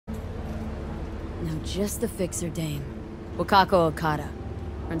Now just the fixer dame. Wakako Okada.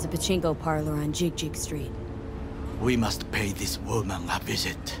 Runs a pachinko parlor on Jig Street. We must pay this woman a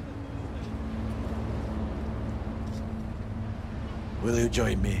visit. Will you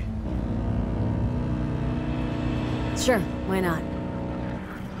join me? Sure, why not?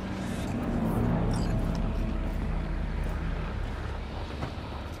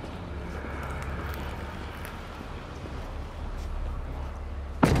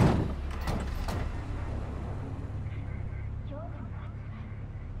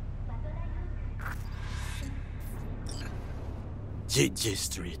 Jig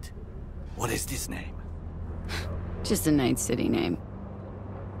Street. What is this name? Just a night city name.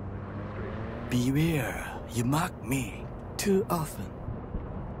 Beware, you mock me too often.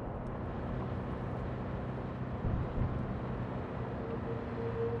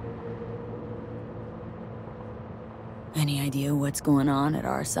 Any idea what's going on at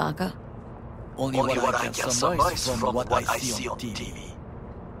Arasaka? Only what I can surmise from what I see on TV.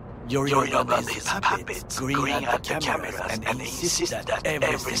 Yorinobu is puppets grin at the cameras and insist that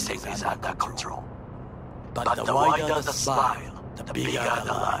everything is under control. But the wider the smile, the bigger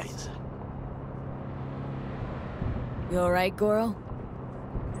the lies. You alright, Goro?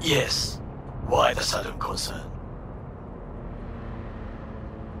 Yes. Why the sudden concern?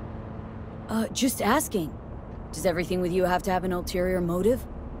 Just asking. Does everything with you have to have an ulterior motive?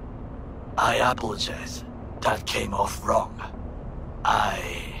 I apologize. That came off wrong.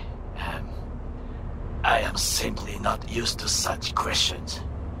 I am simply not used to such questions.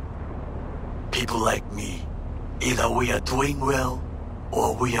 People like me, either we are doing well,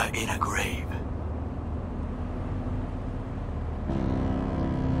 or we are in a grave.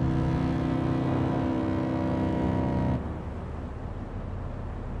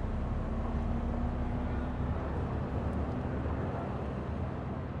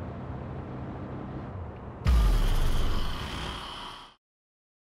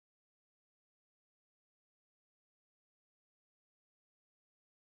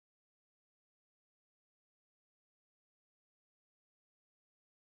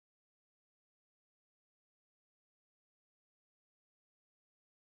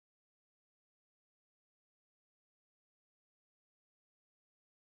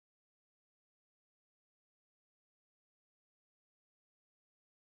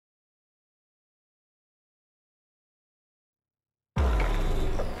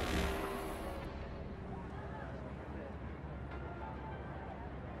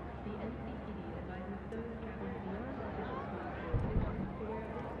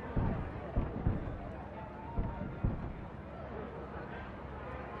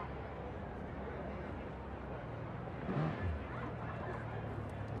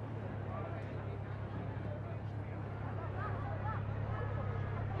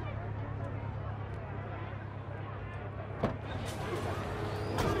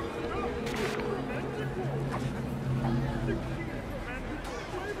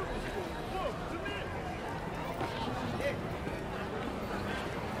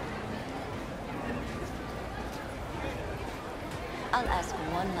 I'll ask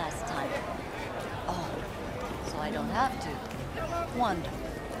one last time. Oh, so I don't have to. Wonderful.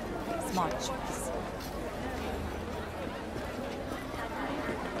 Smart choice.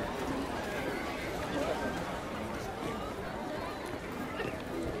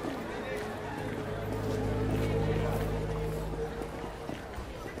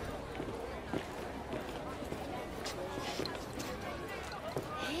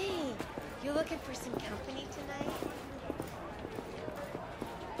 Hey, you looking for some company tonight?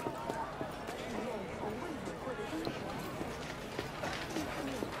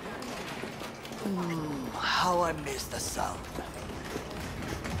 How I miss the sound.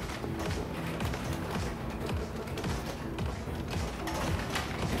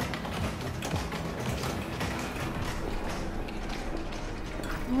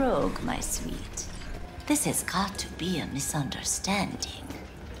 Rogue, my sweet. This has got to be a misunderstanding.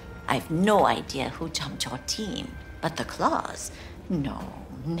 I've no idea who jumped your team, but the claws? No,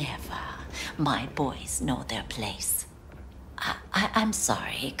 never. My boys know their place. I'm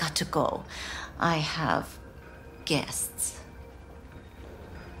sorry, got to go. I have guests.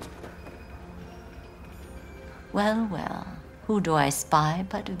 Well, well, who do I spy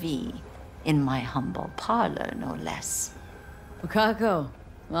but V? In my humble parlor, no less. Wakako,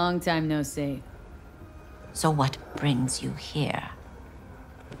 long time no see. So what brings you here?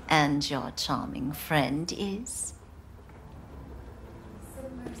 And your charming friend is?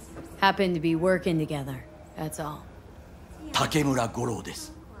 Happen to be working together, that's all. 竹村五郎で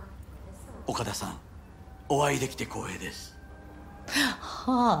す。岡田さん、お会いできて光栄です。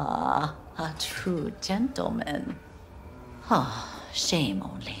Aha, a true gentleman. Oh, shame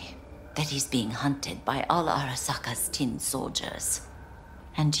only that he's being hunted by all Arasaka's tin soldiers.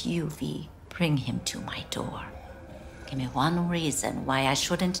 And you, V, bring him to my door. Give me one reason why I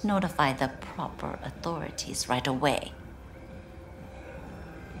shouldn't notify the proper authorities right away.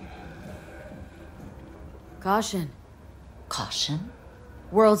 Caution. Caution?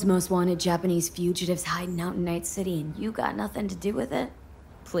 World's most wanted Japanese fugitives hiding out in Night City, and you got nothing to do with it?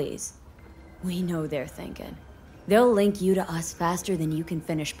 Please. We know they're thinking. They'll link you to us faster than you can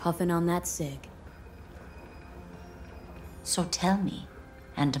finish puffing on that cig. So tell me,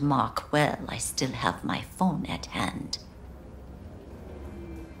 and mark well I still have my phone at hand.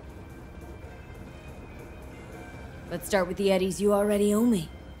 Let's start with the eddies you already owe me.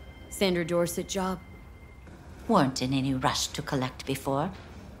 Sandra Dorset job. Weren't in any rush to collect before.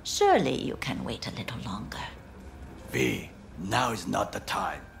 Surely you can wait a little longer. V, now is not the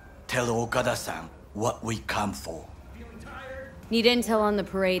time. Tell Okada-san what we come for. Need intel on the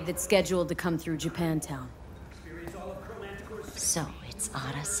parade that's scheduled to come through Japantown. So it's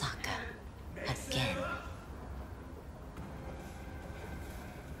Arasaka. Again.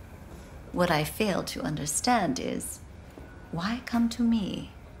 What I fail to understand is, why come to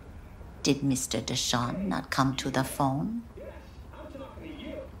me? Did Mr. Deshawn not come to the phone?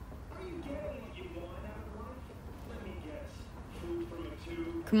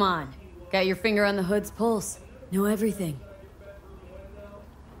 Come on. Got your finger on the hood's pulse. Know everything.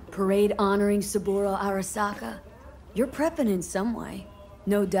 Parade honoring Saburo Arasaka. You're prepping in some way.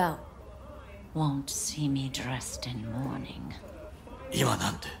 No doubt. Won't see me dressed in mourning. 今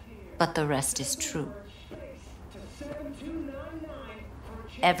なんて But the rest is true.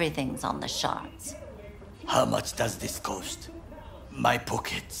 Everything's on the shards. How much does this cost? My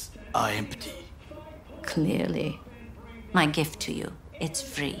pockets are empty. Clearly. My gift to you, it's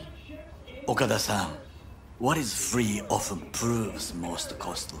free. Okada-san, what is free often proves most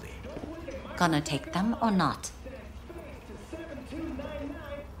costly. Gonna take them or not?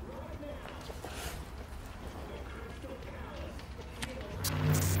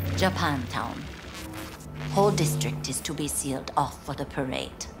 Japantown. Whole district is to be sealed off for the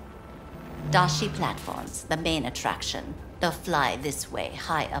parade. Dashi platforms, the main attraction. They'll fly this way,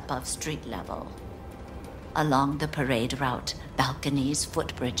 high above street level. Along the parade route, balconies,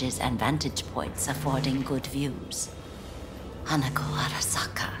 footbridges, and vantage points affording good views. Hanako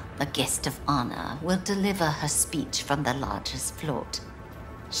Arasaka, the guest of honor, will deliver her speech from the largest float.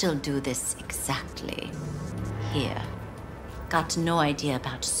 She'll do this exactly here. Got no idea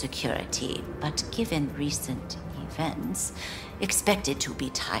about security, but given recent events, expected to be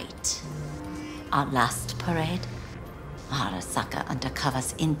tight. Our last parade, Arasaka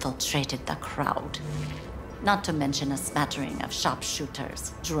undercovers infiltrated the crowd. Not to mention a smattering of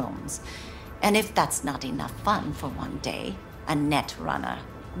sharpshooters, drones, and if that's not enough fun for one day, a net runner,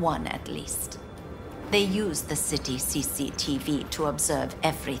 one at least. They use the city CCTV to observe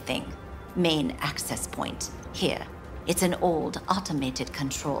everything. Main access point, here. It's an old automated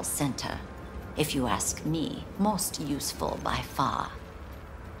control center. If you ask me, most useful by far.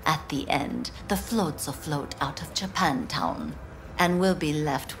 At the end, the floats will float out of Japantown, and we'll be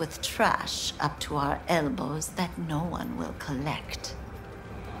left with trash up to our elbows that no one will collect.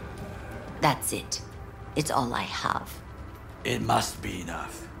 That's it. It's all I have. It must be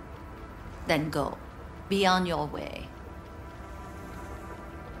enough. Then go. Be on your way.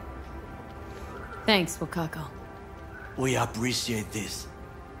 Thanks, Wakako. We appreciate this,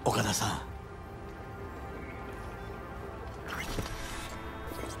 Okada-san.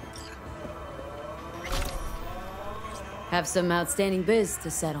 Have some outstanding biz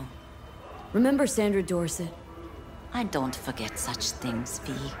to settle. Remember Sandra Dorset? I don't forget such things,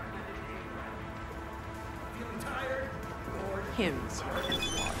 V. Here is your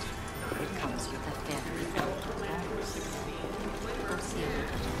reward. It comes with a fairly good bonus. Go see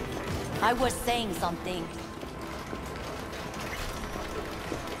it. I was saying something.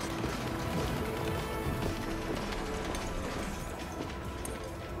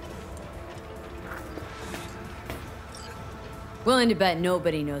 Willing to bet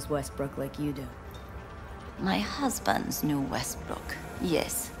nobody knows Westbrook like you do. My husbands knew Westbrook,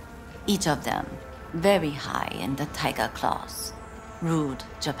 yes. Each of them, very high in the Tiger Claws. Ruled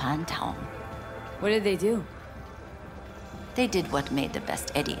Japantown. What did they do? They did what made the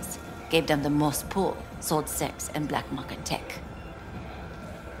best eddies. Gave them the most pull, sold sex and black market tech.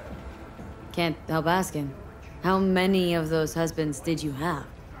 Can't help asking. How many of those husbands did you have?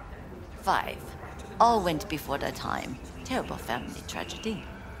 5. All went before their time. Terrible family tragedy.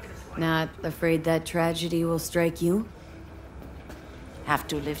 Not afraid that tragedy will strike you? Have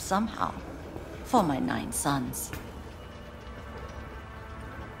to live somehow. For my 9 sons.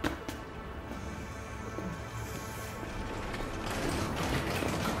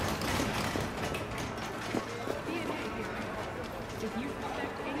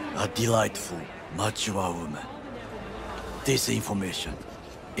 A delightful, mature woman. This information,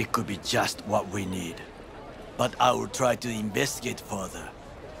 it could be just what we need. But I will try to investigate further.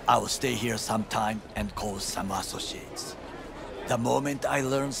 I will stay here some time and call some associates. The moment I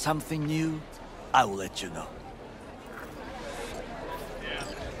learn something new, I will let you know.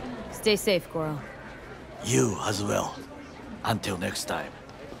 Stay safe, Goro. You as well. Until next time.